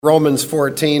Romans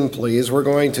 14, please. We're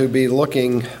going to be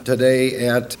looking today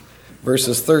at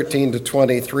verses 13 to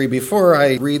 23. Before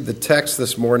I read the text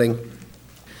this morning,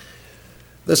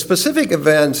 the specific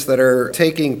events that are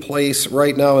taking place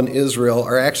right now in Israel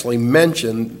are actually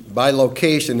mentioned by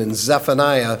location in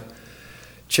Zephaniah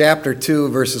chapter 2,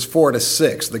 verses 4 to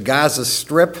 6. The Gaza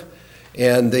Strip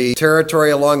and the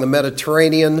territory along the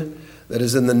Mediterranean that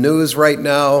is in the news right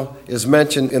now is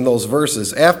mentioned in those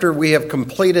verses. After we have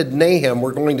completed Nahum,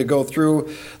 we're going to go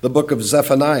through the book of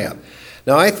Zephaniah.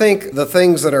 Now, I think the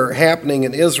things that are happening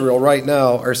in Israel right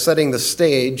now are setting the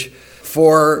stage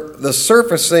for the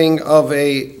surfacing of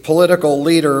a political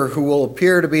leader who will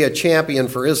appear to be a champion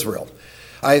for Israel.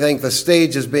 I think the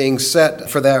stage is being set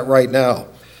for that right now.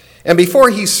 And before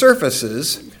he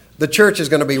surfaces, the church is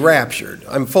going to be raptured.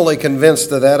 I'm fully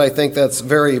convinced of that. I think that's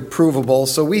very provable.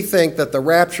 So we think that the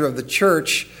rapture of the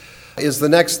church is the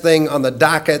next thing on the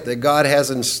docket that God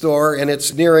has in store, and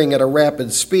it's nearing at a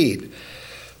rapid speed.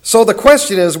 So the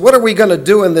question is, what are we going to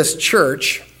do in this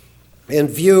church in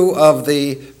view of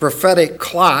the prophetic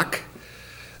clock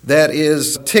that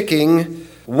is ticking?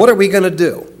 What are we going to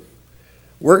do?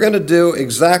 We're going to do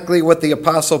exactly what the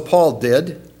Apostle Paul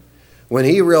did. When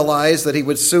he realized that he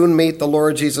would soon meet the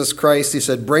Lord Jesus Christ, he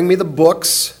said, "Bring me the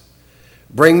books,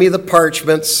 bring me the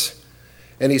parchments."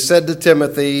 And he said to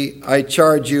Timothy, "I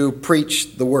charge you,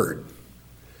 preach the word."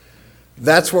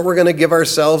 That's what we're going to give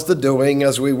ourselves to doing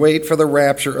as we wait for the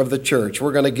rapture of the church.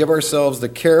 We're going to give ourselves to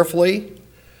carefully,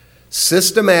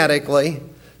 systematically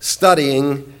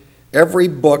studying every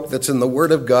book that's in the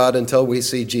Word of God until we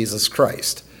see Jesus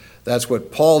Christ. That's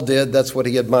what Paul did. That's what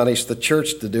he admonished the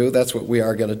church to do. That's what we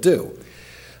are going to do.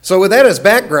 So with that as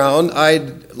background,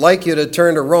 I'd like you to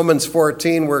turn to Romans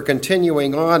 14. We're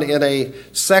continuing on in a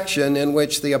section in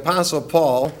which the Apostle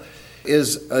Paul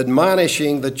is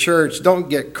admonishing the church, don't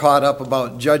get caught up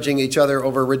about judging each other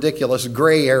over ridiculous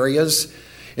gray areas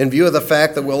in view of the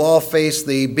fact that we'll all face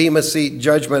the Bema Seat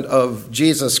judgment of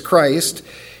Jesus Christ.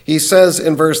 He says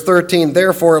in verse 13,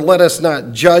 "Therefore let us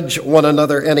not judge one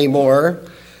another anymore,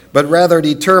 but rather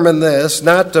determine this,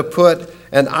 not to put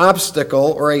an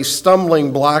obstacle or a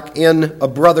stumbling block in a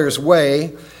brother's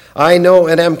way. I know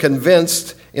and am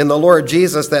convinced in the Lord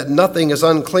Jesus that nothing is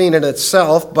unclean in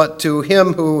itself, but to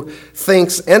him who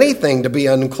thinks anything to be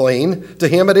unclean, to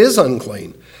him it is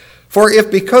unclean. For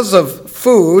if because of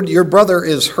food your brother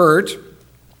is hurt,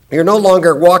 you're no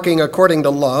longer walking according to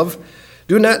love,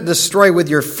 do not destroy with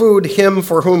your food him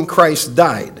for whom Christ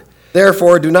died.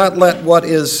 Therefore, do not let what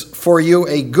is for you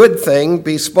a good thing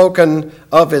be spoken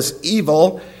of as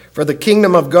evil, for the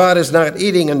kingdom of God is not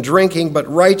eating and drinking,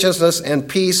 but righteousness and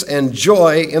peace and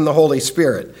joy in the Holy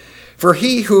Spirit. For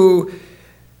he who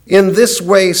in this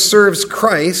way serves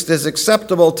Christ is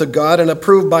acceptable to God and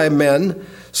approved by men.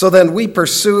 So then we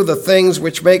pursue the things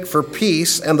which make for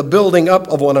peace and the building up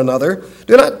of one another.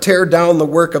 Do not tear down the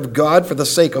work of God for the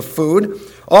sake of food.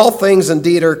 All things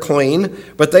indeed are clean,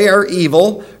 but they are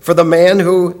evil for the man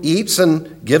who eats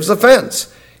and gives offense.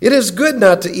 It is good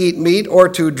not to eat meat or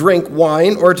to drink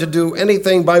wine or to do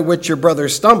anything by which your brother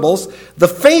stumbles. The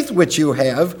faith which you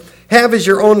have as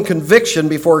your own conviction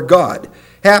before God.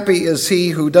 Happy is he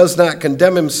who does not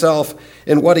condemn himself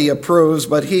in what he approves,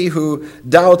 but he who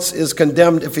doubts is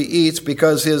condemned if he eats,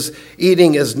 because his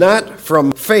eating is not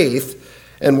from faith,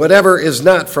 and whatever is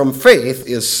not from faith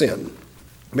is sin."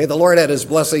 May the Lord add his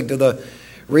blessing to the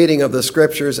reading of the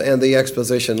scriptures and the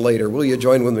exposition later. Will you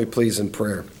join with me, please, in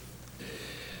prayer?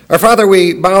 Our Father,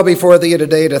 we bow before thee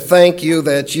today to thank you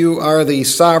that you are the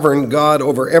sovereign God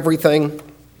over everything.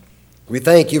 We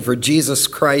thank you for Jesus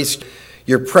Christ,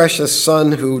 your precious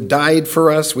Son who died for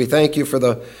us. We thank you for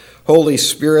the Holy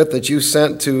Spirit that you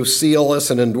sent to seal us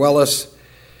and indwell us.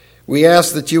 We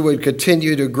ask that you would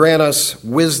continue to grant us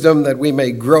wisdom, that we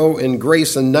may grow in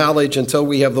grace and knowledge until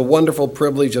we have the wonderful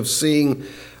privilege of seeing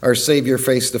our Savior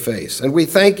face to face. And we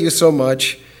thank you so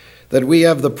much that we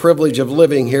have the privilege of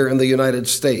living here in the United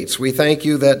States. We thank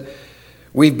you that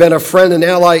we've been a friend and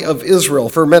ally of Israel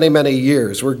for many, many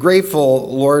years. We're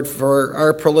grateful, Lord, for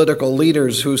our political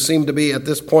leaders who seem to be at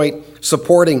this point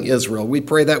supporting Israel. We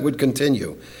pray that would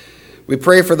continue. We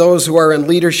pray for those who are in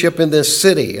leadership in this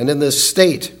city and in this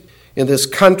state, in this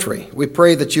country. We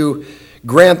pray that you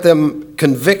grant them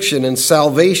conviction and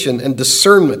salvation and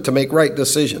discernment to make right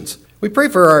decisions. We pray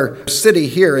for our city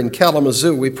here in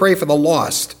Kalamazoo. We pray for the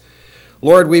lost.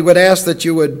 Lord, we would ask that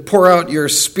you would pour out your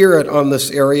Spirit on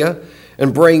this area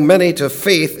and bring many to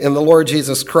faith in the Lord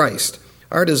Jesus Christ.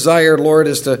 Our desire, Lord,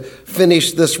 is to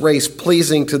finish this race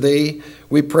pleasing to thee.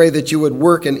 We pray that you would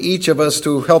work in each of us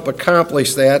to help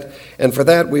accomplish that, and for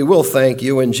that we will thank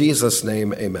you. In Jesus'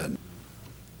 name, amen.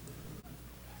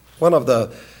 One of the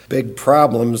big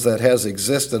problems that has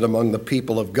existed among the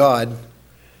people of God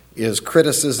is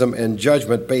criticism and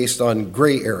judgment based on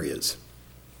gray areas.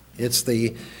 It's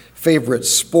the favorite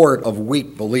sport of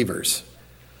weak believers.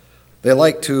 They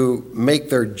like to make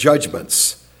their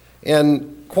judgments,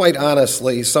 and quite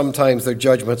honestly, sometimes their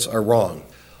judgments are wrong.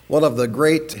 One of the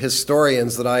great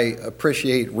historians that I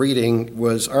appreciate reading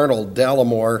was Arnold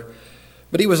Dallimore,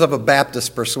 but he was of a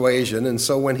Baptist persuasion, and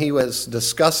so when he was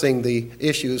discussing the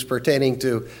issues pertaining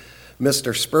to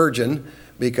Mr. Spurgeon,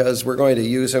 because we're going to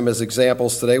use him as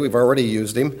examples today, we've already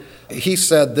used him, he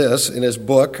said this in his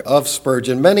book of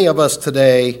Spurgeon: "Many of us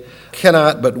today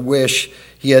cannot but wish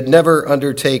he had never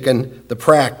undertaken the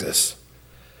practice."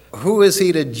 Who is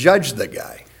he to judge the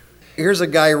guy? Here's a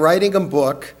guy writing a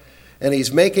book, and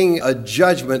he's making a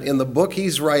judgment in the book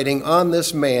he's writing on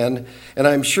this man, and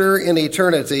I'm sure in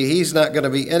eternity he's not going to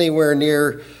be anywhere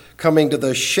near coming to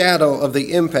the shadow of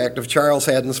the impact of Charles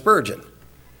Haddon Spurgeon.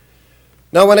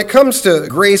 Now, when it comes to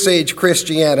Grace Age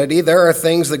Christianity, there are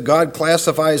things that God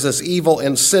classifies as evil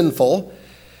and sinful,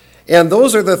 and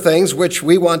those are the things which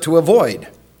we want to avoid.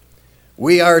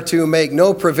 We are to make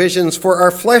no provisions for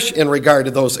our flesh in regard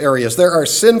to those areas. There are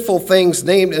sinful things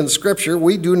named in Scripture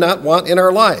we do not want in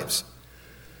our lives.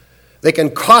 They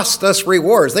can cost us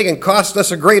rewards. They can cost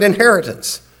us a great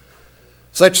inheritance.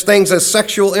 Such things as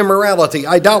sexual immorality,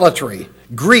 idolatry,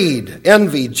 greed,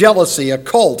 envy, jealousy,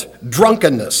 occult,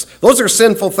 drunkenness. Those are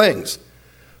sinful things.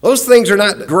 Those things are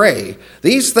not gray.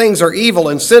 These things are evil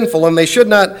and sinful, and they should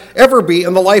not ever be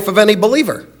in the life of any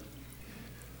believer.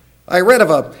 I read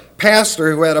of a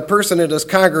pastor who had a person in his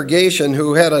congregation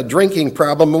who had a drinking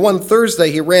problem. And one Thursday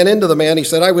he ran into the man. He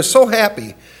said, "I was so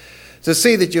happy to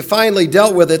see that you finally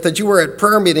dealt with it, that you were at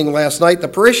prayer meeting last night." The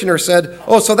parishioner said,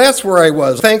 "Oh, so that's where I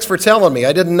was. Thanks for telling me.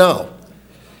 I didn't know."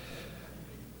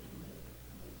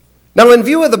 Now, in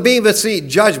view of the Bema Seat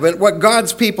judgment, what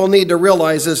God's people need to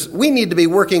realize is we need to be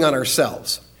working on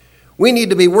ourselves. We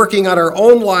need to be working on our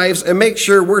own lives and make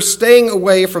sure we're staying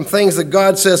away from things that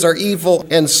God says are evil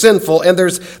and sinful. And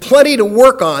there's plenty to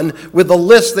work on with the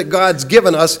list that God's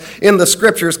given us in the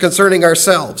Scriptures concerning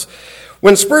ourselves.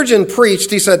 When Spurgeon preached,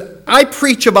 he said, "I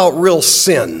preach about real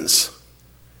sins.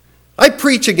 I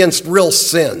preach against real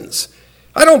sins.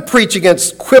 I don't preach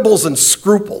against quibbles and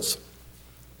scruples."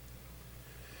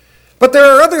 But there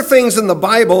are other things in the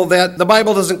Bible that the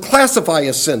Bible doesn't classify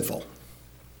as sinful.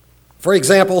 For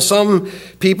example, some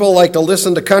people like to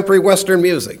listen to country western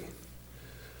music.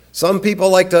 Some people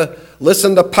like to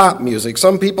listen to pop music.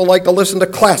 Some people like to listen to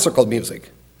classical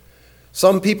music.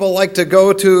 Some people like to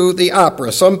go to the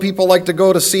opera. Some people like to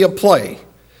go to see a play.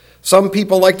 Some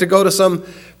people like to go to some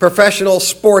professional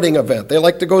sporting event. They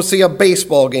like to go see a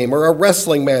baseball game or a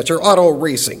wrestling match or auto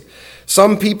racing.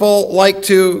 Some people like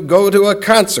to go to a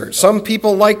concert. Some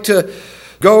people like to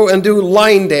go and do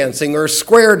line dancing or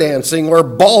square dancing or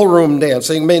ballroom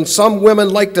dancing. I mean, some women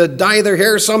like to dye their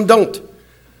hair, some don't.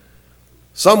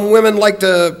 Some women like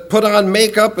to put on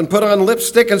makeup and put on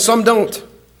lipstick, and some don't.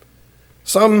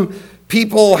 Some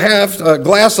people have a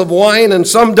glass of wine and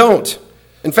some don't.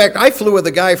 In fact, I flew with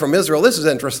a guy from Israel. This is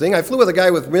interesting. I flew with a guy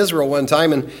from Israel one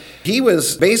time, and he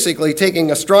was basically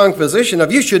taking a strong position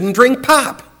of you shouldn't drink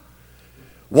pop.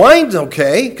 Wine's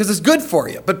okay because it's good for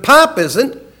you, but pop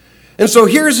isn't. And so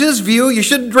here's his view: you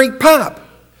shouldn't drink pop.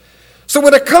 So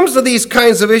when it comes to these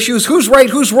kinds of issues, who's right,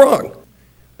 who's wrong?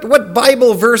 What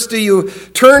Bible verse do you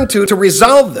turn to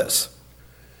resolve this?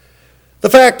 The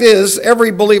fact is,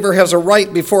 every believer has a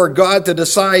right before God to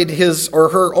decide his or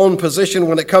her own position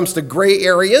when it comes to gray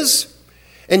areas,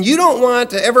 and you don't want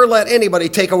to ever let anybody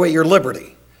take away your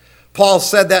liberty. Paul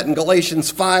said that in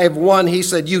Galatians 5:1. He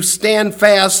said, "You stand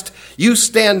fast, you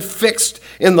stand fixed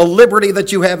in the liberty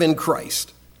that you have in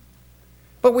Christ."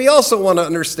 But we also want to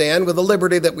understand, with the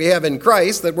liberty that we have in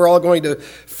Christ, that we're all going to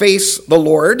face the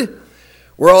Lord.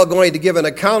 We're all going to give an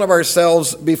account of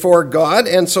ourselves before God,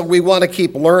 and so we want to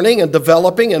keep learning and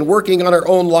developing and working on our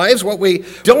own lives. What we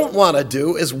don't want to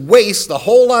do is waste a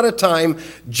whole lot of time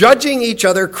judging each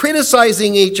other,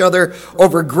 criticizing each other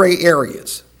over gray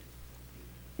areas.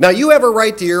 Now, you have a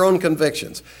right to your own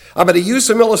convictions. I'm going to use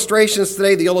some illustrations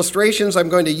today. The illustrations I'm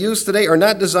going to use today are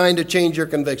not designed to change your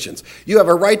convictions. You have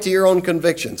a right to your own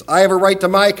convictions. I have a right to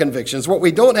my convictions. What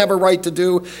we don't have a right to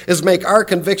do is make our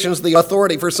convictions the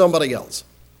authority for somebody else.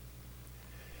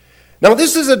 Now,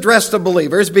 this is addressed to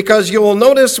believers because you will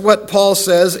notice what Paul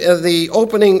says at the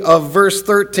opening of verse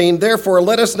 13. "Therefore,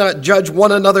 let us not judge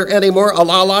one another anymore."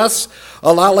 Alalos,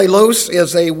 alalilos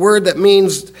is a word that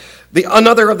means the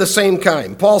another of the same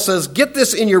kind. Paul says, get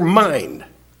this in your mind.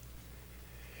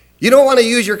 You don't want to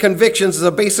use your convictions as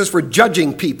a basis for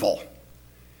judging people.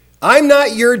 I'm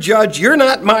not your judge. You're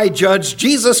not my judge.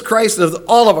 Jesus Christ is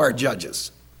all of our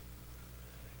judges.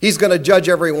 He's going to judge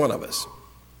every one of us.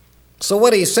 So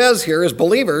what he says here is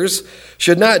believers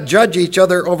should not judge each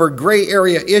other over gray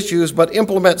area issues, but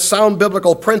implement sound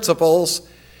biblical principles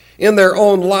in their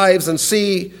own lives and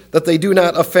see that they do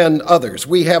not offend others.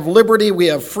 We have liberty, we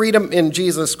have freedom in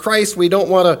Jesus Christ. We don't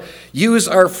want to use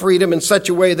our freedom in such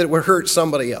a way that it would hurt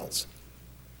somebody else.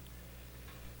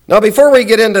 Now, before we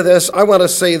get into this, I want to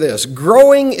say this.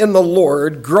 Growing in the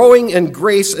Lord, growing in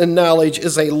grace and knowledge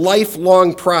is a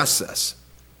lifelong process.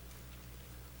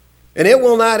 And it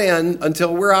will not end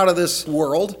until we're out of this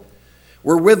world.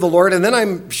 We're with the Lord, and then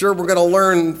I'm sure we're going to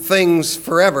learn things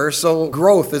forever, so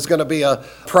growth is going to be a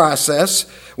process.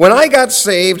 When I got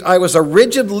saved, I was a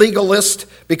rigid legalist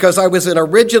because I was in a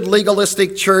rigid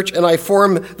legalistic church, and I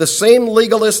formed the same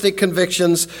legalistic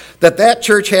convictions that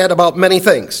church had about many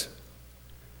things.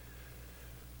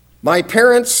 My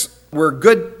parents were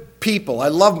good people. I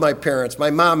love my parents, my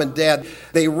mom and dad.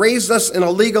 They raised us in a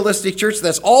legalistic church.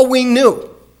 That's all we knew.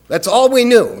 That's all we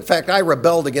knew. In fact, I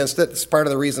rebelled against it. It's part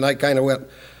of the reason I kind of went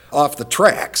off the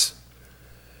tracks.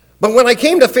 But when I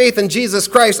came to faith in Jesus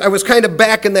Christ, I was kind of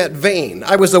back in that vein.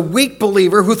 I was a weak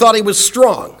believer who thought he was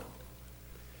strong.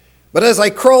 But as I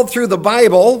crawled through the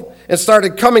Bible and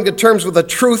started coming to terms with the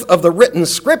truth of the written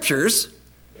scriptures,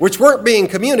 which weren't being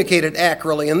communicated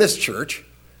accurately in this church,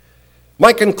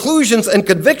 my conclusions and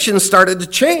convictions started to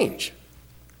change.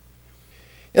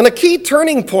 And a key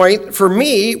turning point for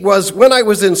me was when I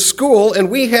was in school and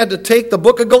we had to take the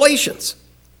book of Galatians.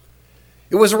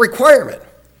 It was a requirement.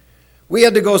 We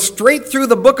had to go straight through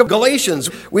the book of Galatians.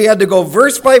 We had to go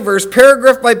verse by verse,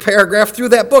 paragraph by paragraph through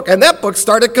that book. And that book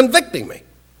started convicting me.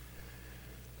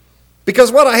 Because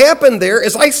what happened there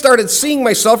is I started seeing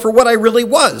myself for what I really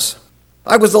was.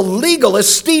 I was a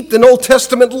legalist steeped in Old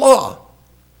Testament law.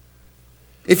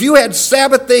 If you had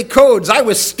Sabbath day codes, I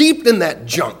was steeped in that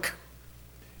junk.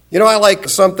 You know, I like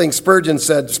something Spurgeon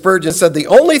said. Spurgeon said, the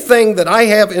only thing that I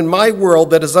have in my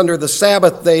world that is under the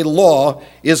Sabbath day law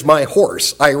is my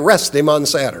horse. I rest him on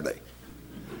Saturday.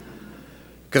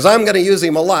 Because I'm going to use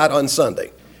him a lot on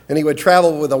Sunday. And he would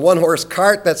travel with a one-horse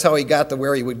cart. That's how he got to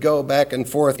where he would go back and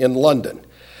forth in London.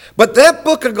 But that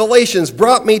book of Galatians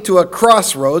brought me to a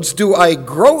crossroads. Do I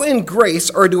grow in grace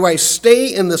or do I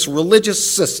stay in this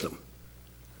religious system?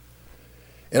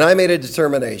 And I made a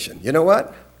determination. You know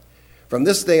what? From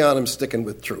this day on, I'm sticking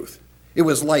with truth. It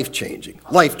was life-changing,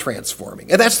 life-transforming.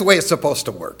 And that's the way it's supposed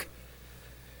to work.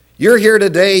 You're here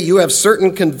today. You have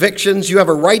certain convictions. You have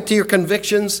a right to your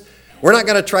convictions. We're not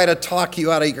going to try to talk you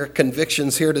out of your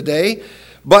convictions here today.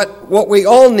 But what we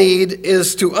all need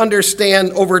is to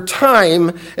understand over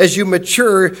time, as you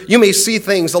mature, you may see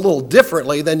things a little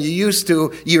differently than you used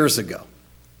to years ago.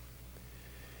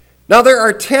 Now, there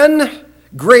are 10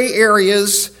 gray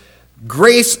areas,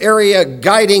 grace area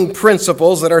guiding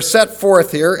principles that are set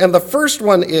forth here. And the first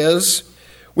one is,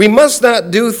 we must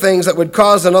not do things that would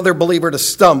cause another believer to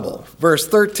stumble. Verse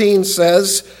 13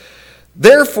 says,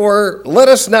 therefore, let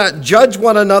us not judge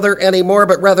one another anymore,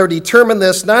 but rather determine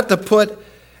this, not to put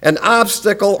an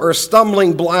obstacle or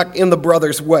stumbling block in the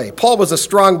brother's way. Paul was a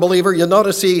strong believer. You'll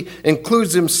notice he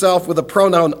includes himself with the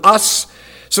pronoun us,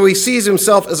 so he sees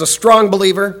himself as a strong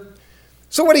believer.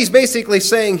 So what he's basically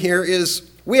saying here is,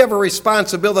 we have a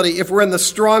responsibility, if we're in the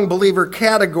strong believer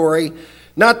category,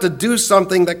 not to do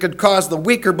something that could cause the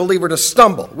weaker believer to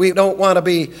stumble. We don't want to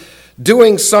be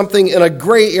doing something in a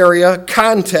gray area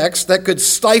context that could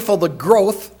stifle the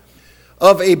growth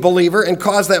of a believer and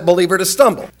cause that believer to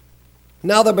stumble.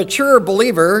 Now, the mature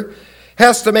believer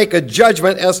has to make a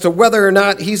judgment as to whether or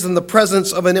not he's in the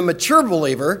presence of an immature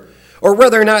believer or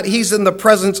whether or not he's in the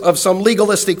presence of some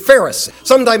legalistic Pharisee.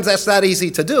 Sometimes that's not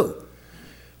easy to do.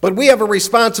 But we have a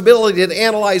responsibility to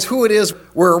analyze who it is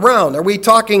we're around. Are we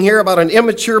talking here about an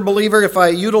immature believer? If I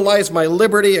utilize my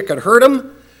liberty, it could hurt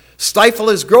him, stifle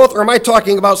his growth? Or am I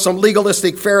talking about some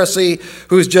legalistic Pharisee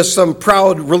who's just some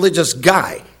proud religious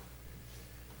guy?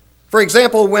 For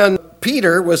example, when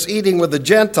Peter was eating with the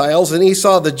Gentiles and he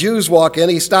saw the Jews walk in,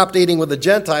 he stopped eating with the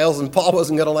Gentiles and Paul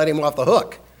wasn't going to let him off the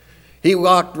hook. He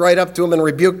walked right up to him and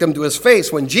rebuked him to his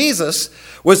face. When Jesus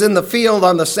was in the field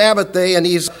on the Sabbath day and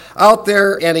he's out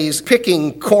there and he's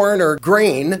picking corn or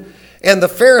grain, and the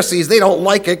Pharisees, they don't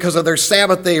like it because of their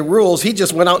Sabbath day rules, he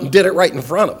just went out and did it right in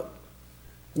front of them.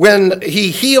 When he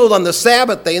healed on the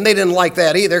Sabbath day, and they didn't like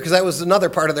that either because that was another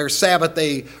part of their Sabbath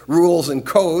day rules and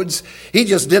codes, he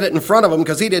just did it in front of them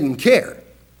because he didn't care.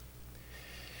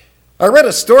 I read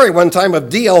a story one time of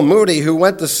D.L. Moody, who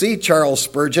went to see Charles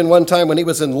Spurgeon one time when he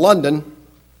was in London,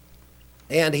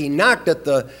 and he knocked at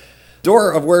the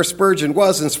door of where Spurgeon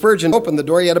was, and Spurgeon opened the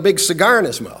door. He had a big cigar in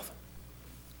his mouth.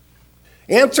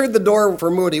 answered the door for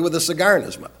Moody with a cigar in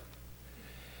his mouth.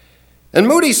 And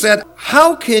Moody said,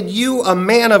 "How can you, a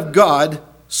man of God,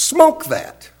 smoke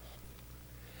that?"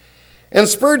 And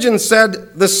Spurgeon said,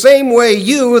 "The same way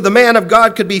you, the man of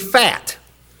God, could be fat."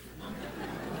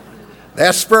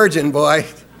 That's Spurgeon, boy.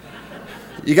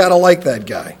 You got to like that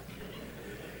guy.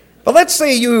 But let's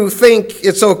say you think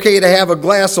it's okay to have a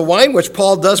glass of wine, which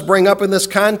Paul does bring up in this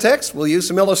context. We'll use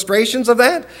some illustrations of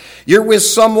that. You're with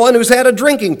someone who's had a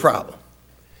drinking problem.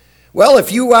 Well,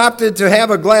 if you opted to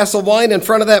have a glass of wine in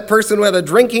front of that person who had a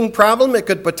drinking problem, it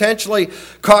could potentially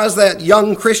cause that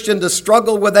young Christian to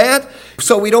struggle with that.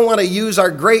 So we don't want to use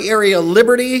our gray area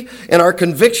liberty and our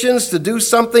convictions to do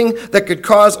something that could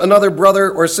cause another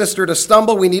brother or sister to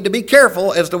stumble. We need to be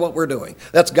careful as to what we're doing.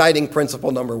 That's guiding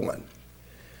principle number 1.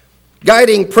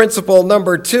 Guiding principle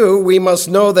number 2, we must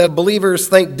know that believers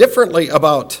think differently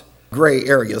about gray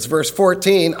areas. Verse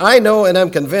 14, "I know and am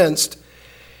convinced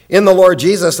in the Lord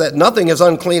Jesus that nothing is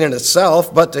unclean in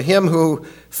itself, but to him who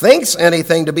thinks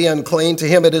anything to be unclean, to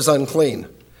him it is unclean."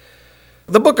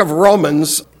 The book of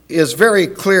Romans is very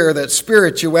clear that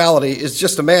spirituality is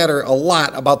just a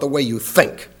lot about the way you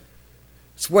think.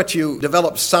 It's what you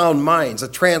develop sound minds, a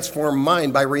transformed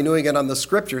mind by renewing it on the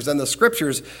Scriptures. And the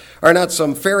Scriptures are not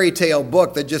some fairy tale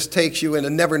book that just takes you in a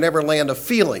never land of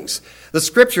feelings. The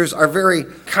Scriptures are very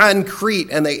concrete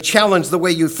and they challenge the way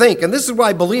you think. And this is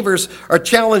why believers are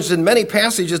challenged in many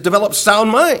passages to develop sound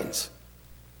minds.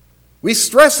 We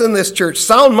stress in this church,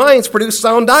 sound minds produce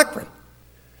sound doctrine.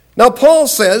 Now Paul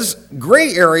says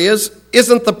gray areas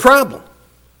isn't the problem.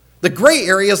 The gray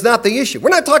area is not the issue. We're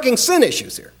not talking sin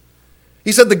issues here.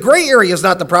 He said the gray area is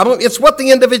not the problem. It's what the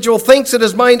individual thinks in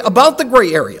his mind about the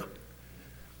gray area.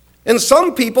 And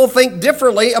some people think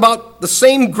differently about the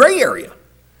same gray area.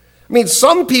 I mean,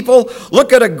 some people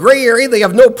look at a gray area, they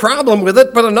have no problem with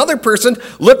it, but another person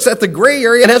looks at the gray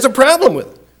area and has a problem with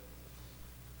it.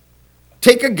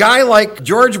 Take a guy like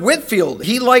George Whitefield.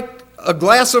 He liked a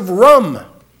glass of rum.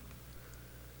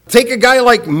 Take a guy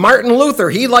like Martin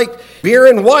Luther. He liked beer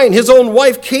and wine. His own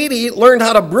wife, Katie, learned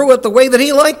how to brew it the way that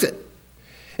he liked it.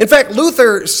 In fact,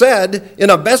 Luther said in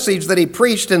a message that he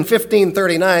preached in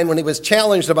 1539 when he was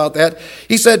challenged about that,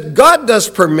 he said, "God does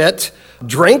permit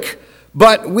drink,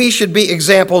 but we should be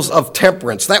examples of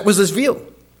temperance." That was his view.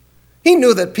 He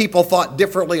knew that people thought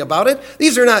differently about it.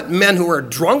 These are not men who are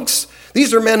drunks.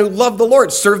 These are men who love the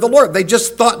Lord, serve the Lord. They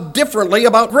just thought differently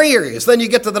about gray areas. Then you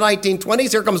get to the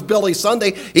 1920s, here comes Billy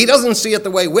Sunday. He doesn't see it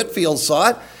the way Whitefield saw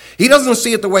it. He doesn't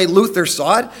see it the way Luther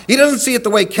saw it. He doesn't see it the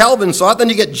way Calvin saw it. Then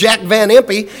you get Jack Van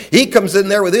Impe. He comes in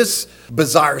there with his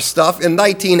bizarre stuff in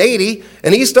 1980,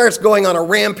 and he starts going on a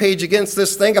rampage against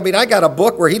this thing. I mean, I got a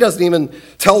book where he doesn't even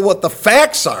tell what the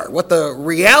facts are, what the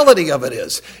reality of it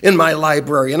is in my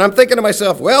library. And I'm thinking to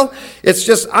myself, well, it's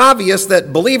just obvious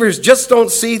that believers just don't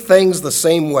see things the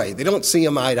same way. They don't see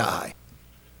them eye to eye.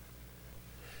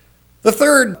 The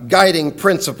third guiding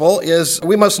principle is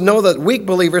we must know that weak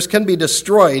believers can be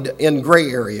destroyed in gray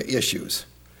area issues.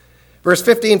 Verse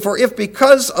 15, "For if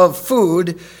because of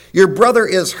food your brother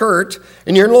is hurt,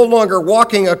 and you're no longer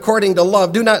walking according to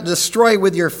love, do not destroy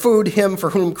with your food him for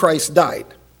whom Christ died."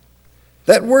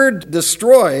 That word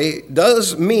destroy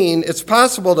does mean it's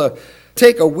possible to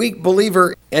take a weak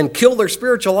believer and kill their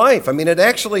spiritual life. I mean, it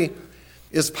actually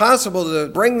is possible to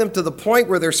bring them to the point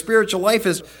where their spiritual life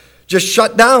is just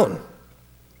shut down.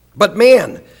 But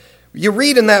man, you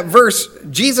read in that verse,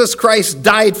 Jesus Christ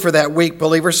died for that weak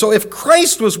believer. So if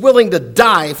Christ was willing to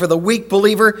die for the weak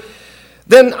believer,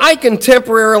 then I can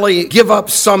temporarily give up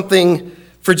something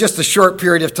for just a short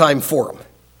period of time for him.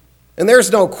 And there's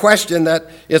no question that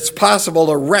it's possible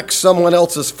to wreck someone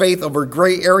else's faith over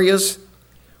gray areas.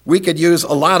 We could use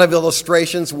a lot of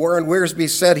illustrations. Warren Wiersbe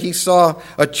said he saw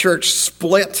a church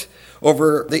split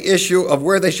over the issue of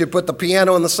where they should put the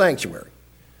piano in the sanctuary.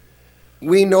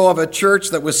 We know of a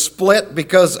church that was split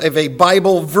because of a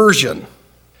Bible version.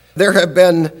 There have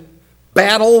been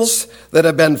battles that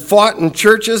have been fought in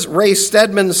churches. Ray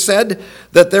Stedman said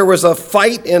that there was a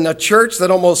fight in a church that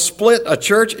almost split a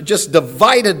church. It just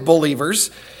divided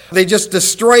believers. They just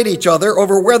destroyed each other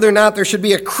over whether or not there should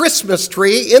be a Christmas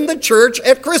tree in the church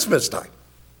at Christmas time.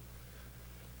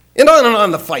 And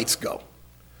on the fights go.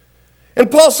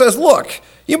 And Paul says, look,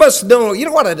 you must know, you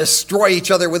don't want to destroy each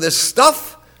other with this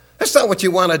stuff. That's not what you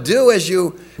want to do as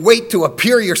you wait to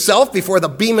appear yourself before the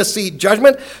Bema Seat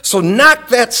judgment. So knock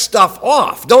that stuff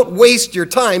off. Don't waste your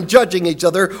time judging each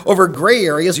other over gray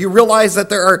areas. You realize that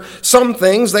there are some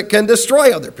things that can destroy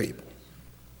other people.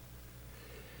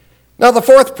 Now, the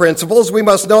fourth principle is we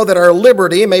must know that our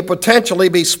liberty may potentially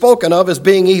be spoken of as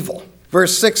being evil.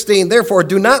 Verse 16, therefore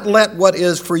do not let what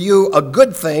is for you a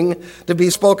good thing to be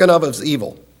spoken of as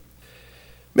evil.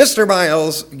 Mr.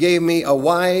 Miles gave me a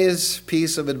wise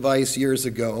piece of advice years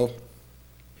ago.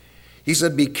 He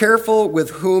said, be careful with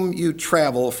whom you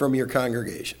travel from your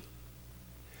congregation,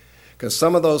 because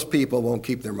some of those people won't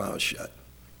keep their mouths shut.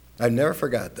 I've never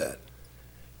forgot that.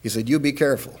 He said, you be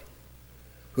careful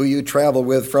who you travel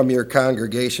with from your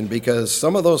congregation, because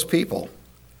some of those people,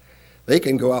 they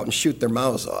can go out and shoot their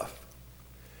mouths off,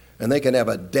 and they can have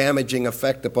a damaging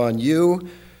effect upon you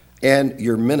and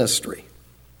your ministry.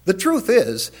 The truth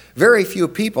is, very few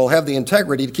people have the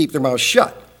integrity to keep their mouths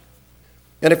shut.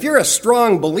 And if you're a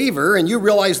strong believer and you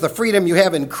realize the freedom you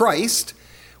have in Christ,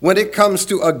 when it comes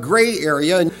to a gray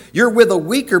area and you're with a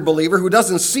weaker believer who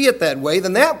doesn't see it that way,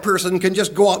 then that person can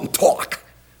just go out and talk.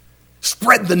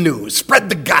 Spread the news, spread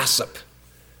the gossip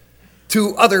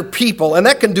to other people, and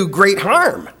that can do great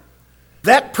harm.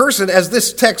 That person, as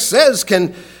this text says,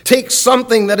 can take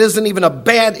something that isn't even a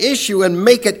bad issue and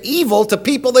make it evil to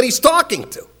people that he's talking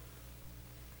to.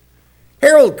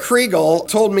 Harold Kriegel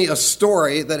told me a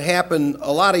story that happened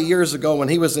a lot of years ago when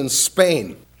he was in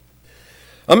Spain.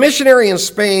 A missionary in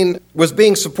Spain was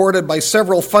being supported by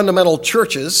several fundamental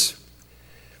churches,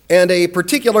 and a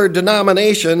particular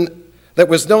denomination that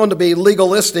was known to be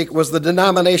legalistic was the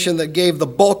denomination that gave the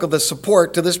bulk of the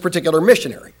support to this particular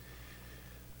missionary.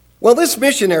 Well, this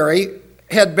missionary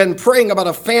had been praying about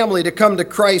a family to come to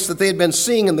Christ that they had been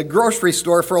seeing in the grocery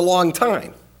store for a long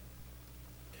time.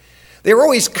 They were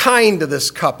always kind to this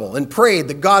couple and prayed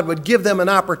that God would give them an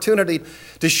opportunity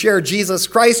to share Jesus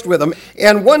Christ with them.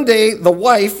 And one day, the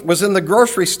wife was in the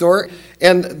grocery store,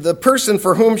 and the person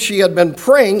for whom she had been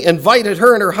praying invited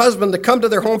her and her husband to come to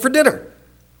their home for dinner.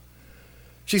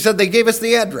 She said they gave us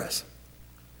the address.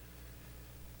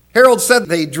 Harold said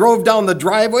they drove down the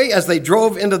driveway. As they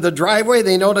drove into the driveway,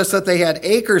 they noticed that they had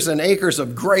acres and acres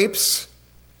of grapes.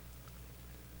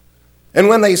 And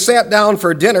when they sat down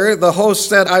for dinner, the host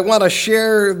said, I want to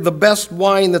share the best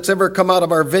wine that's ever come out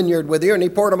of our vineyard with you, and he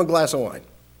poured them a glass of wine.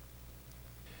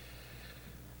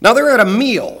 Now they're at a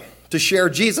meal to share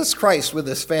Jesus Christ with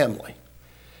this family.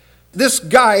 This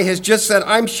guy has just said,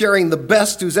 I'm sharing the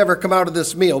best who's ever come out of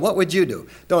this meal. What would you do?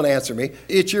 Don't answer me.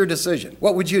 It's your decision.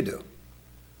 What would you do?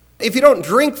 If you don't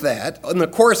drink that in the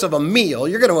course of a meal,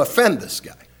 you're going to offend this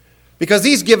guy, because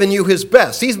he's given you his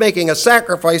best. He's making a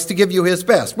sacrifice to give you his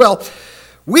best. Well,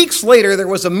 weeks later, there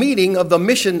was a meeting of the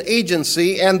mission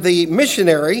agency and the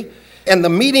missionary, and the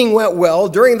meeting went well.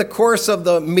 During the course of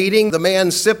the meeting, the man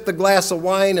sipped the glass of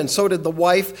wine, and so did the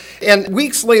wife. And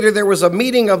weeks later, there was a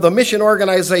meeting of the mission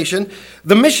organization.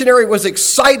 The missionary was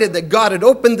excited that God had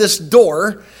opened this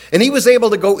door, and he was able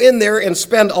to go in there and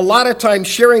spend a lot of time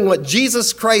sharing what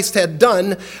Jesus Christ had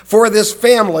done for this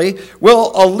family.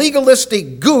 Well, a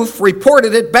legalistic goof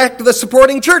reported it back to the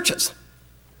supporting churches.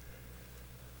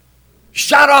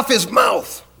 Shot off his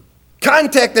mouth,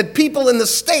 contacted people in the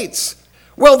States.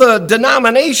 Well, the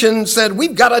denomination said,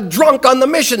 we've got a drunk on the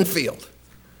mission field.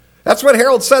 That's what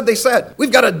Harold said they said.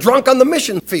 We've got a drunk on the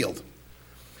mission field.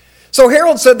 So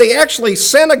Harold said they actually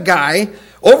sent a guy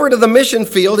over to the mission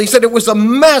field. He said it was a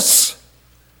mess.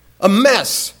 A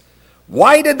mess.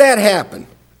 Why did that happen?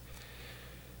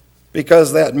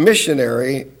 Because that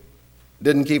missionary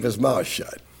didn't keep his mouth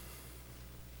shut.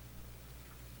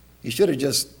 He should have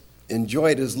just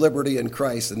enjoyed his liberty in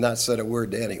Christ and not said a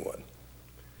word to anyone.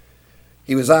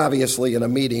 He was obviously in a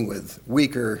meeting with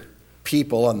weaker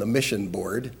people on the mission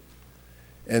board,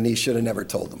 and he should have never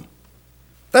told them.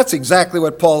 That's exactly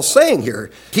what Paul's saying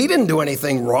here. He didn't do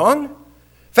anything wrong. In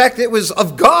fact, it was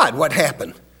of God what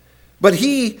happened. But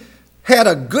he had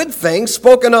a good thing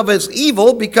spoken of as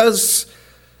evil because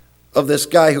of this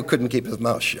guy who couldn't keep his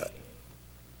mouth shut.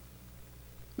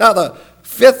 Now, the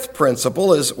fifth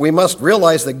principle is we must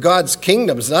realize that God's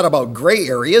kingdom is not about gray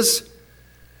areas.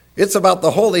 It's about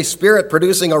the Holy Spirit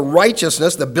producing a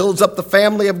righteousness that builds up the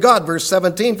family of God. Verse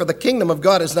 17, for the kingdom of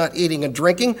God is not eating and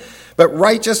drinking, but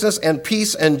righteousness and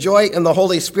peace and joy in the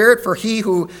Holy Spirit. For he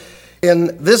who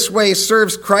in this way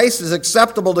serves Christ is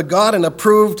acceptable to God and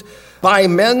approved by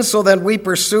men, so that we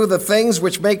pursue the things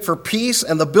which make for peace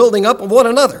and the building up of one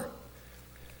another.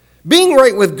 Being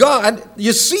right with God,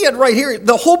 you see it right here.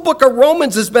 The whole book of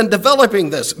Romans has been developing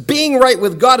this. Being right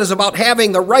with God is about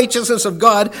having the righteousness of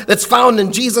God that's found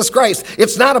in Jesus Christ.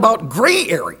 It's not about gray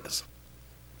areas.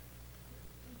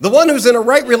 The one who's in a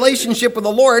right relationship with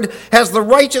the Lord has the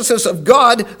righteousness of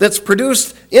God that's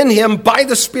produced in him by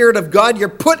the Spirit of God. You're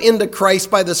put into Christ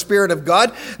by the Spirit of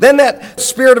God. Then that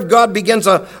Spirit of God begins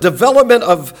a development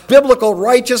of biblical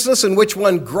righteousness in which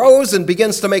one grows and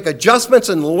begins to make adjustments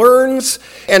and learns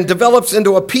and develops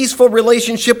into a peaceful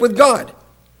relationship with God.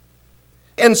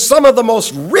 And some of the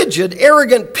most rigid,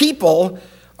 arrogant people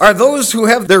are those who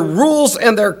have their rules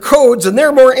and their codes, and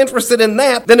they're more interested in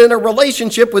that than in a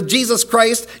relationship with Jesus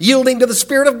Christ, yielding to the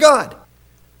Spirit of God.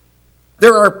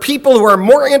 There are people who are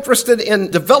more interested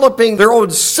in developing their own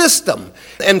system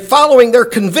and following their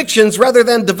convictions rather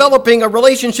than developing a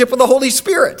relationship with the Holy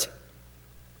Spirit.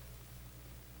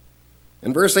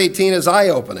 And verse 18 is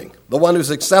eye-opening. The one who's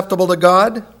acceptable to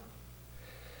God,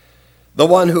 the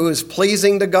one who is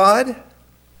pleasing to God,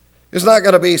 is not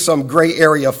going to be some gray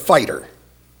area fighter.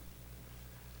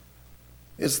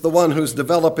 It's the one who's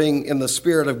developing in the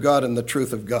Spirit of God and the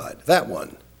truth of God. That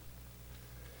one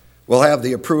will have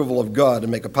the approval of God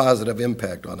and make a positive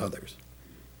impact on others.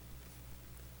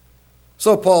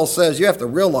 So Paul says you have to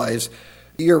realize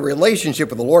your relationship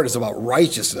with the Lord is about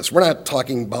righteousness. We're not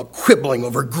talking about quibbling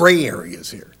over gray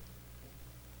areas here.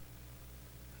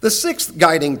 The sixth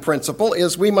guiding principle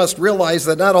is we must realize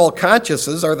that not all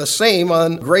consciences are the same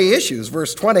on gray issues.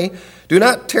 Verse 20, do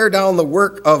not tear down the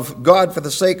work of God for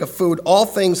the sake of food. All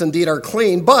things indeed are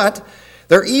clean, but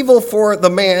they're evil for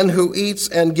the man who eats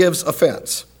and gives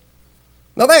offense.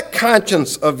 Now that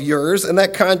conscience of yours and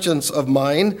that conscience of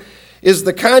mine is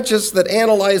the conscience that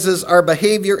analyzes our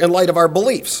behavior in light of our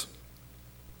beliefs.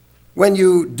 When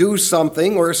you do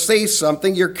something or say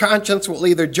something, your conscience will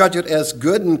either judge it as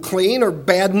good and clean or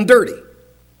bad and dirty.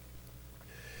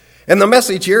 And the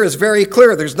message here is very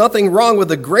clear. There's nothing wrong with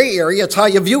the gray area. It's how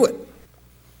you view it.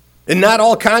 And not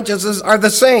all consciences are the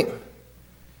same.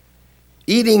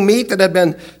 Eating meat that had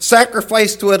been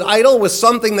sacrificed to an idol was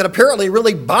something that apparently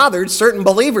really bothered certain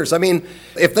believers. I mean,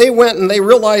 if they went and they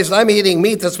realized I'm eating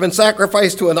meat that's been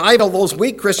sacrificed to an idol, those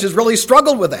weak Christians really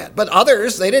struggled with that. But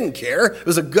others, they didn't care. It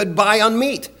was a good buy on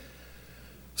meat.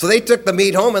 So they took the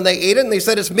meat home and they ate it and they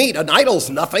said it's meat. An idol's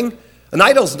nothing. An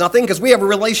idol's nothing because we have a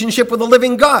relationship with the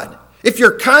living God. If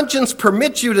your conscience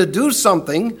permits you to do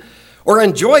something or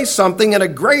enjoy something in a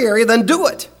gray area, then do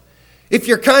it. If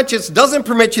your conscience doesn't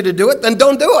permit you to do it, then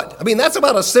don't do it. I mean, that's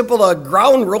about as simple a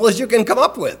ground rule as you can come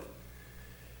up with.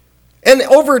 And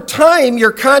over time,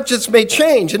 your conscience may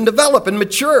change and develop and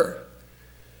mature.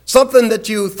 Something that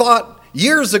you thought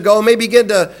years ago may begin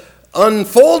to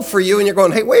unfold for you, and you're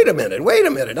going, hey, wait a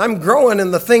minute. I'm growing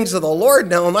in the things of the Lord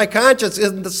now, and my conscience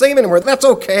isn't the same anymore. That's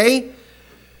okay.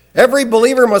 Every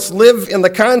believer must live in the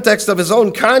context of his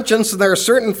own conscience, and there are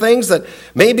certain things that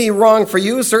may be wrong for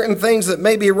you, certain things that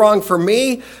may be wrong for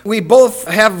me. We both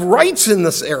have rights in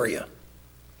this area.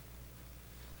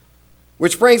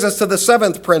 Which brings us to the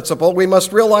seventh principle. We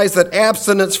must realize that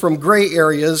abstinence from gray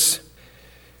areas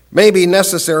may be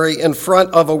necessary in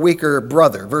front of a weaker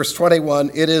brother. Verse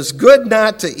 21, it is good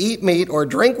not to eat meat or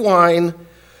drink wine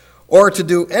or to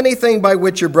do anything by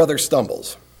which your brother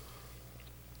stumbles.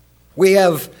 We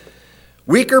have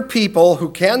weaker people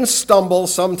who can stumble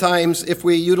sometimes if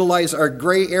we utilize our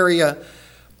gray area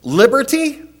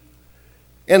liberty.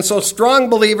 And so strong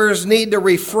believers need to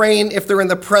refrain if they're in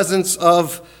the presence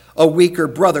of a weaker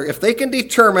brother. If they can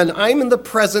determine I'm in the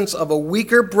presence of a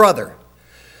weaker brother,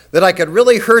 that I could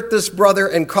really hurt this brother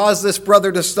and cause this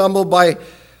brother to stumble by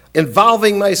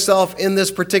involving myself in this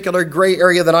particular gray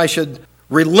area, then I should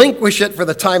relinquish it for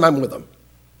the time I'm with him.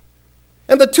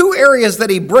 And the two areas that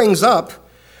he brings up,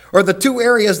 or the two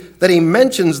areas that he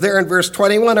mentions there in verse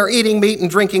 21, are eating meat and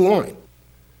drinking wine.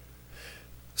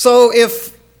 So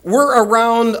if we're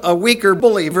around a weaker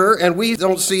believer and we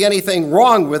don't see anything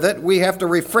wrong with it, we have to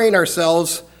refrain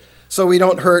ourselves so we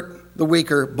don't hurt the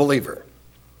weaker believer.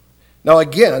 Now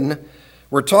again,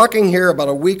 we're talking here about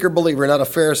a weaker believer, not a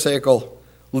pharisaical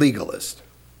legalist.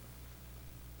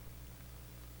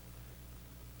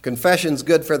 Confession's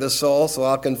good for the soul, so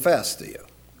I'll confess to you.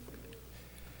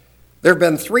 There have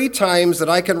been 3 times that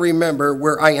I can remember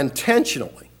where I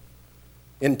intentionally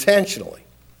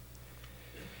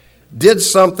did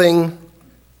something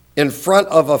in front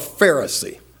of a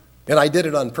Pharisee, and I did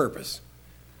it on purpose.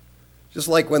 Just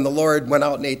like when the Lord went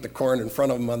out and ate the corn in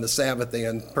front of him on the Sabbath day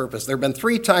on purpose. There have been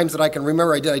 3 times that I can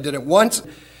remember I did. I did it once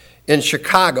in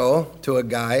Chicago to a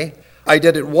guy. I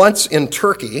did it once in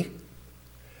Turkey,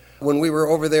 when we were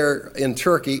over there in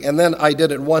Turkey, and then I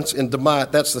did it once in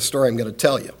Damat. That's the story I'm going to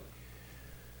tell you.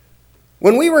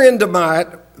 When we were in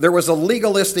Damat, there was a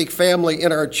legalistic family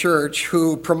in our church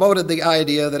who promoted the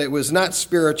idea that it was not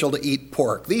spiritual to eat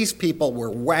pork. These people were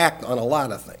whacked on a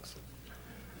lot of things.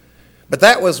 But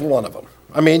that was one of them.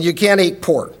 I mean, you can't eat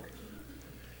pork.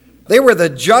 They were the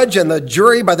judge and the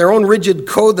jury by their own rigid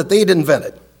code that they'd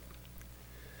invented.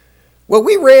 Well,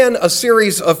 we ran a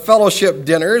series of fellowship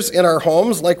dinners in our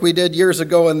homes like we did years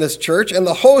ago in this church, and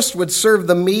the host would serve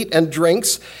the meat and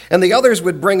drinks, and the others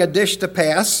would bring a dish to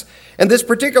pass, and this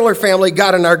particular family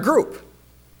got in our group.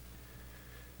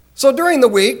 So during the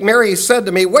week, Mary said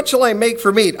to me, "What shall I make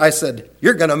for meat?" I said,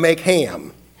 "You're going to make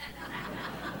ham."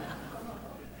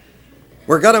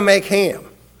 We're going to make ham.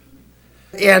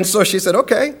 And so she said,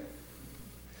 "Okay."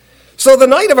 So the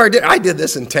night of our dinner, I did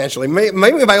this intentionally,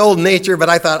 maybe my old nature, but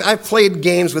I thought, I've played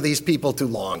games with these people too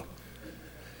long.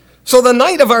 So the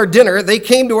night of our dinner, they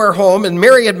came to our home, and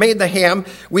Mary had made the ham.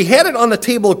 We had it on the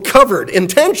table covered,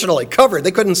 intentionally covered. They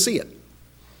couldn't see it.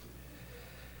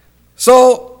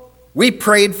 So we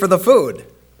prayed for the food.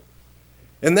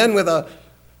 And then with a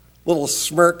little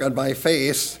smirk on my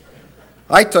face,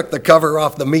 I took the cover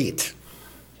off the meat.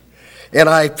 And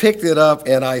I picked it up,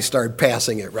 and I started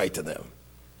passing it right to them.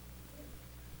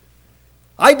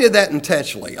 I did that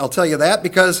intentionally, I'll tell you that,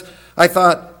 because I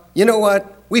thought, you know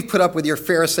what? We've put up with your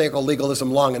pharisaical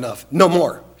legalism long enough. No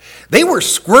more. They were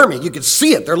squirming. You could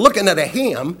see it. They're looking at a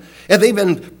ham, and they've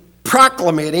been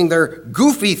proclamating their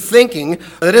goofy thinking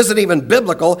that isn't even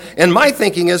biblical. And my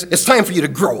thinking is, it's time for you to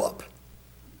grow up.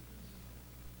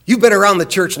 You've been around the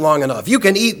church long enough. You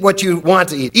can eat what you want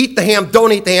to eat. Eat the ham,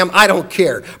 don't eat the ham, I don't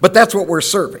care. But that's what we're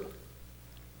serving.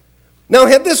 Now,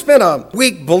 had this been a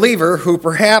weak believer who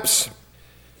perhaps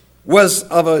was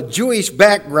of a Jewish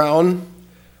background,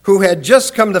 who had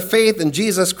just come to faith in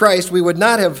Jesus Christ, we would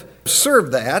not have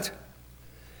served that.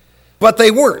 But they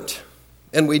weren't,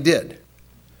 and we did.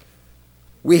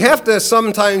 We have to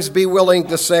sometimes be willing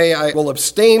to say, I will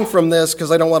abstain from this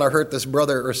because I don't want to hurt this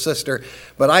brother or sister,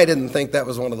 but I didn't think that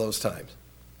was one of those times.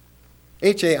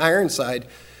 H.A. Ironside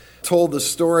told the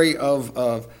story of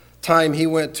a time he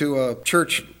went to a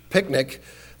church picnic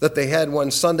that they had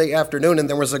one Sunday afternoon, and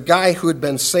there was a guy who had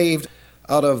been saved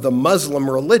out of the Muslim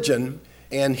religion,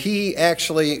 and he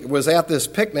actually was at this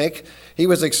picnic. He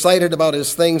was excited about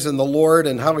his things in the Lord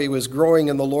and how he was growing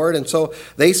in the Lord, and so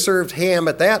they served ham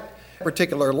at that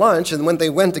particular lunch, and when they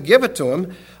went to give it to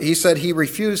him, he said he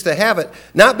refused to have it,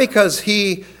 not because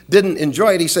he didn't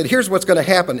enjoy it. He said, here's what's going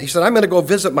to happen. He said, I'm going to go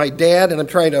visit my dad, and I'm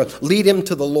trying to lead him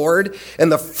to the Lord,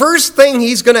 and the first thing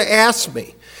he's going to ask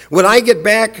me when I get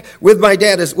back with my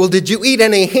dad is, well, did you eat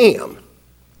any ham?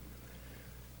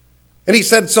 And he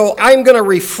said, so I'm going to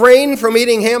refrain from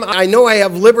eating ham. I know I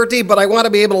have liberty, but I want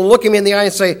to be able to look him in the eye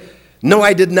and say, no,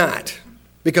 I did not,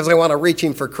 because I want to reach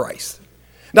him for Christ.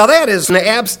 Now that is an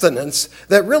abstinence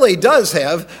that really does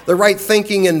have the right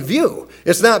thinking in view.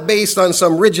 It's not based on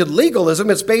some rigid legalism.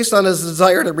 It's based on his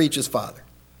desire to reach his Father.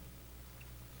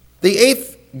 The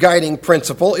eighth guiding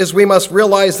principle is we must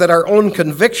realize that our own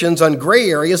convictions on gray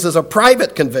areas is a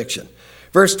private conviction.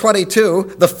 Verse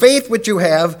 22, the faith which you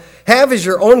have as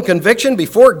your own conviction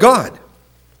before God.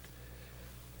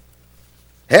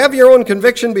 Have your own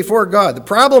conviction before God. The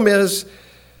problem is,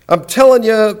 I'm telling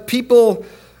you, people,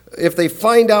 if they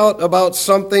find out about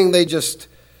something, they just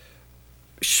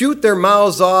shoot their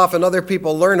mouths off and other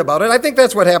people learn about it. I think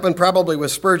that's what happened probably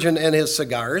with Spurgeon and his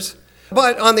cigars.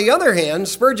 But on the other hand,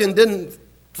 Spurgeon didn't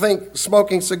think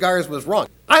smoking cigars was wrong.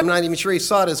 I'm not even sure he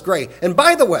saw it as gray. And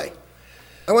by the way,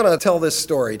 I want to tell this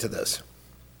story to this.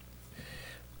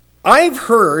 I've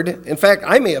heard, in fact,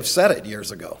 I may have said it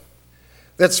years ago,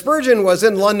 that Spurgeon was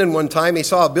in London one time. He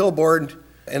saw a billboard,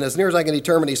 and as near as I can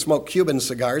determine, he smoked Cuban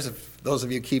cigars, if those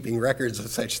of you keeping records of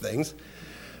such things.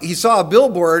 He saw a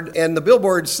billboard, and the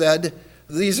billboard said,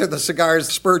 these are the cigars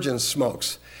Spurgeon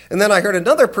smokes. And then I heard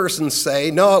another person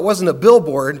say, no, it wasn't a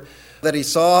billboard that he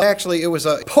saw. Actually, it was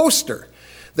a poster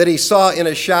that he saw in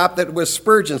a shop that was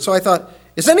Spurgeon. So I thought,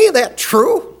 is any of that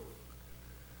true?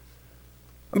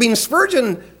 I mean,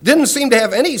 Spurgeon didn't seem to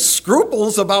have any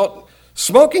scruples about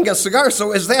smoking a cigar,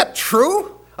 so is that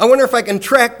true? I wonder if I can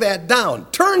track that down.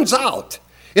 Turns out,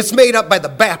 it's made up by the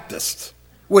Baptists,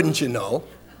 wouldn't you know?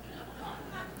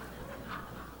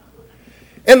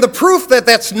 And the proof that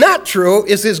that's not true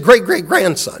is his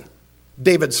great-great-grandson,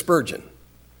 David Spurgeon,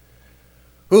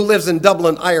 who lives in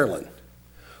Dublin, Ireland,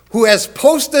 who has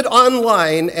posted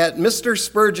online at Mr.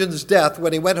 Spurgeon's death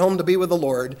when he went home to be with the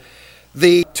Lord,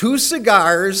 the 2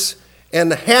 cigars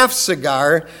and the half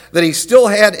cigar that he still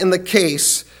had in the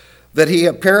case that he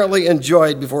apparently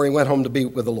enjoyed before he went home to be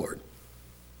with the Lord.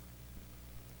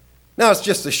 Now, it's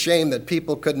just a shame that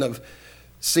people couldn't have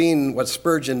seen what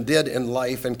Spurgeon did in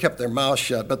life and kept their mouth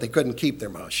shut, but they couldn't keep their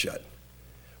mouth shut.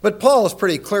 But Paul is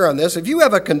pretty clear on this. If you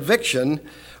have a conviction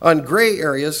on gray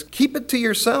areas, keep it to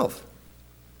yourself.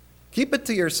 Keep it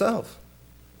to yourself.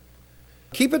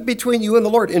 Keep it between you and the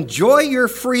Lord. Enjoy your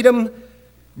freedom,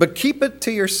 but keep it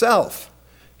to yourself.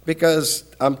 Because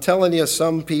I'm telling you,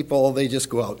 some people, they just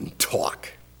go out and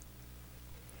talk.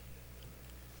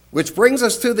 Which brings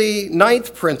us to the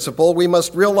ninth principle. We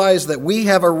must realize that we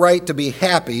have a right to be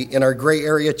happy in our gray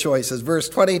area choices. Verse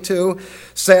 22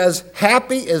 says,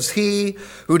 "Happy is he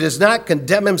who does not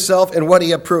condemn himself in what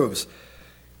he approves."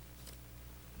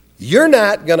 You're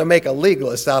not going to make a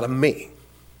legalist out of me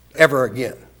ever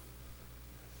again.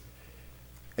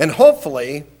 And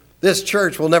hopefully, this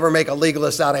church will never make a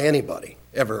legalist out of anybody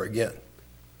ever again.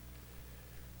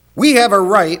 We have a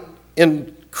right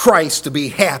in Christ to be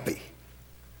happy.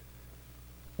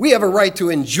 We have a right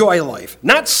to enjoy life,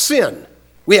 not sin.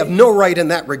 We have no right in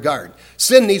that regard.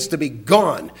 Sin needs to be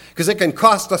gone because it can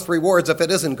cost us rewards if it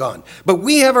isn't gone. But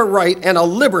we have a right and a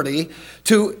liberty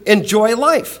to enjoy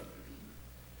life.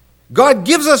 God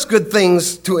gives us good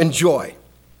things to enjoy.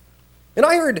 And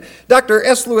I heard Dr.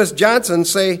 S. Lewis Johnson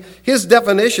say his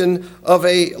definition of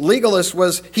a legalist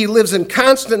was he lives in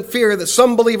constant fear that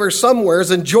some believer somewhere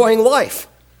is enjoying life.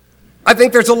 I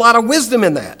think there's a lot of wisdom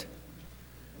in that.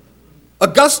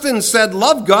 Augustine said,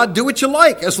 love God, do what you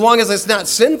like, as long as it's not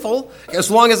sinful, as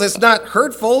long as it's not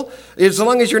hurtful, as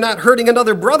long as you're not hurting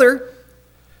another brother.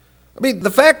 I mean,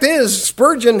 the fact is,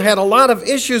 Spurgeon had a lot of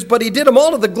issues, but he did them all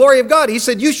to the glory of God. He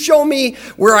said, you show me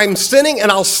where I'm sinning,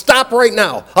 and I'll stop right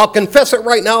now. I'll confess it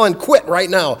right now and quit right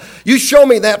now. You show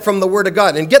me that from the Word of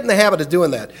God, and get in the habit of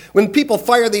doing that. When people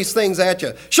fire these things at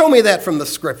you, show me that from the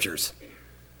Scriptures.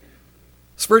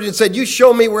 Spurgeon said, you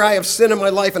show me where I have sin in my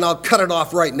life, and I'll cut it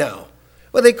off right now.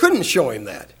 Well, they couldn't show him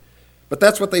that, but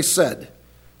that's what they said.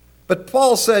 But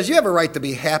Paul says you have a right to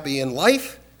be happy in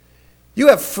life. You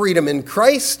have freedom in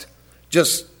Christ.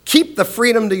 Just keep the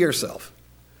freedom to yourself.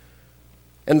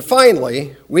 And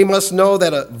finally, we must know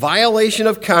that a violation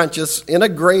of conscience in a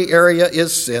gray area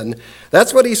is sin.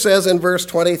 That's what he says in verse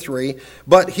 23.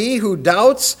 But he who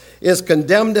doubts is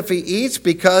condemned if he eats,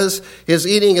 because his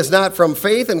eating is not from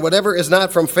faith, and whatever is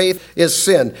not from faith is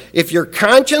sin. If your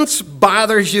conscience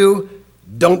bothers you,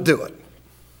 don't do it.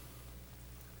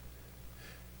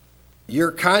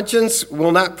 Your conscience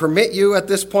will not permit you at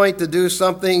this point to do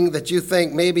something that you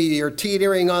think maybe you're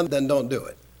teetering on, then don't do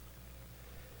it.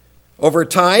 Over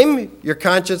time, your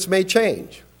conscience may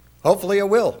change. Hopefully it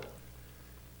will.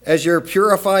 As you're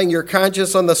purifying your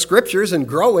conscience on the Scriptures and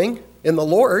growing in the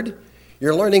Lord,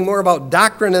 you're learning more about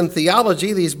doctrine and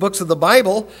theology, these books of the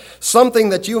Bible, something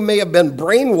that you may have been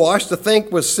brainwashed to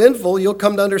think was sinful, you'll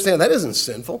come to understand that isn't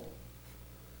sinful.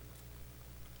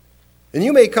 And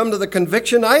you may come to the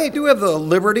conviction, I do have the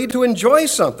liberty to enjoy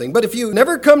something. But if you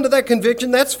never come to that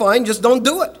conviction, that's fine, just don't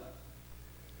do it.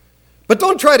 But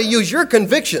don't try to use your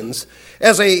convictions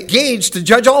as a gauge to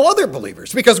judge all other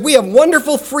believers, because we have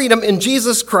wonderful freedom in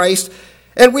Jesus Christ,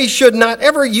 and we should not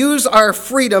ever use our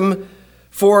freedom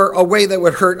for a way that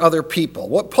would hurt other people.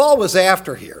 What Paul was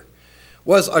after here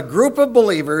was a group of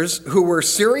believers who were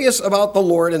serious about the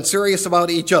Lord and serious about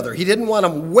each other. He didn't want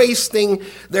them wasting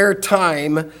their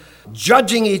time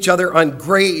judging each other on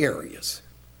gray areas.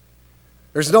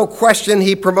 There's no question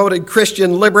he promoted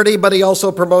Christian liberty, but he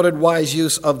also promoted wise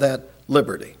use of that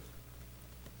liberty.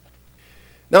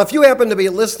 Now, if you happen to be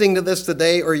listening to this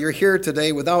today, or you're here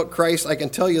today without Christ, I can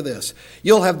tell you this: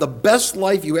 you'll have the best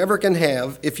life you ever can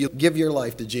have if you give your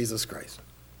life to Jesus Christ.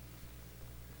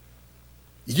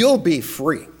 You'll be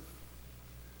free.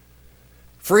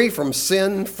 Free from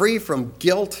sin, free from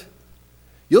guilt.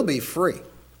 You'll be free.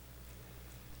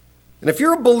 And if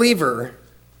you're a believer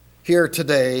here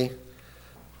today,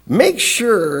 make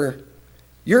sure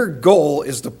your goal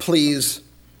is to please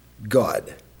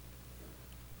God,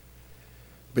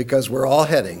 because we're all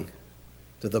heading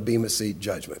to the Bema Seat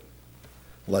judgment.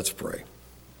 Let's pray.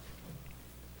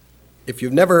 If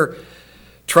you've never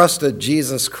trusted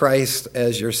Jesus Christ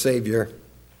as your Savior,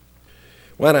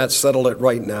 why not settle it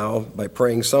right now by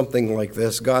praying something like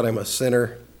this: God, I'm a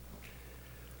sinner,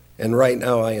 and right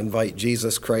now I invite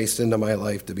Jesus Christ into my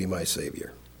life to be my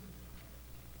Savior.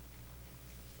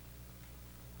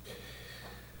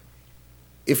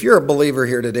 If you're a believer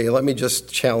here today, let me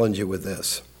just challenge you with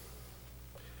this.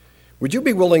 Would you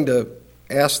be willing to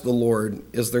ask the Lord,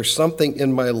 is there something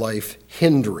in my life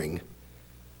hindering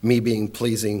me being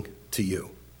pleasing to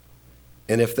you?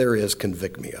 And if there is,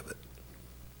 convict me of it.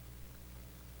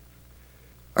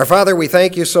 Our Father, we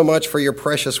thank you so much for your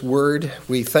precious word.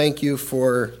 We thank you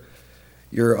for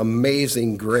your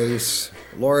amazing grace.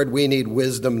 Lord, we need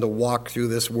wisdom to walk through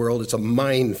this world. It's a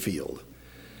minefield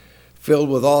filled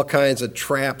with all kinds of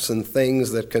traps and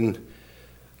things that can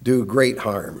do great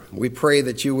harm. We pray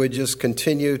that you would just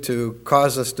continue to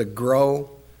cause us to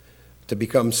grow, to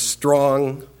become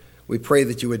strong. We pray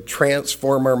that you would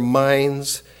transform our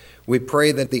minds. We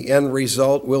pray that the end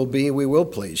result will be we will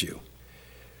please you.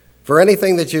 For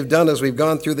anything that you've done as we've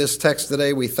gone through this text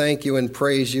today, we thank you and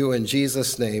praise you. In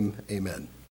Jesus' name, amen.